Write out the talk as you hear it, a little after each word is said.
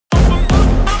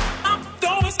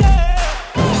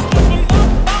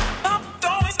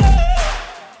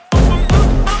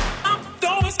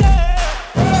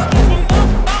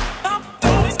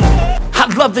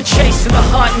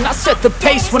stunting, I set the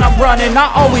pace when I'm running.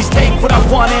 I always take what I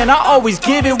want and I always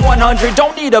give it 100.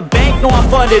 Don't need a bank, no I'm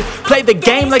funded. Play the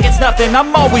game like it's nothing,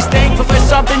 I'm always thankful for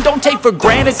something. Don't take for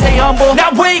granted, stay humble.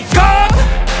 Now wake up,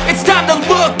 it's time to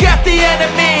look at the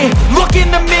enemy. Look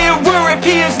in the mirror if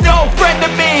he is no friend to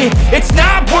me. It's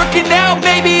not working out,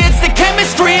 maybe it's the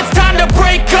chemistry. It's time to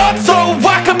break up so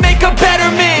I can make a better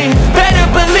me. Better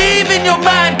believe in your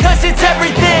mind, cause it's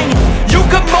everything. You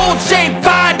can mold, shape,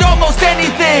 find almost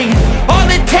anything. All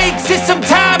it takes is some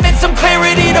time and some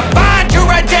clarity to find your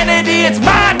identity. It's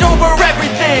mind over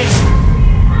everything.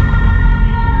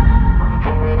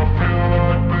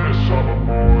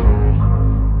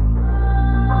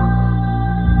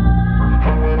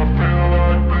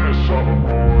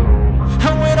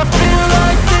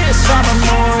 I'm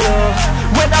immortal.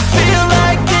 When I feel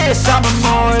like this, I'm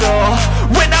immortal.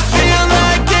 When I feel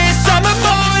like this, I'm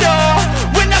immortal.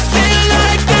 When I feel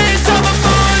like this, I'm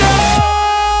immortal.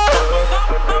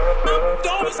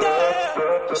 Don't be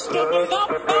scared. Just give me up.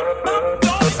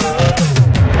 Don't be scared.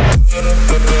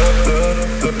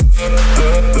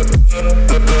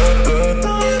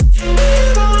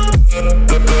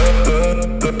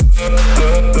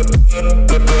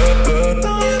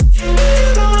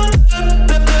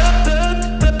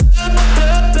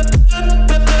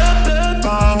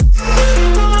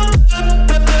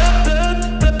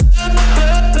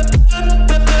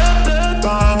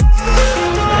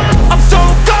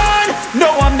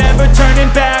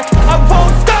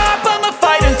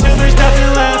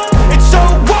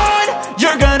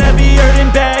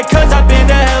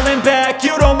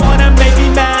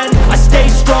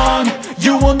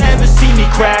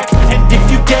 And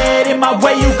if you get in my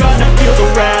way, you gonna feel the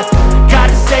wrath.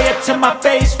 Gotta say it to my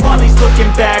face while he's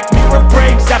looking back. Mirror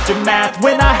breaks after math.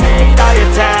 When I hate, I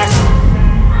attack.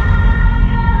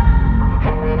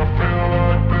 When I feel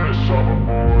like this, I'm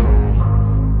immortal.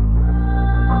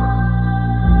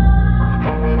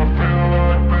 When I feel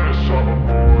like this, I'm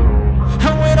immortal.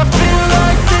 When I feel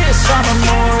like this, I'm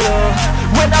immortal.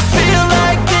 When I feel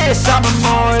like this, I'm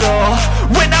immortal.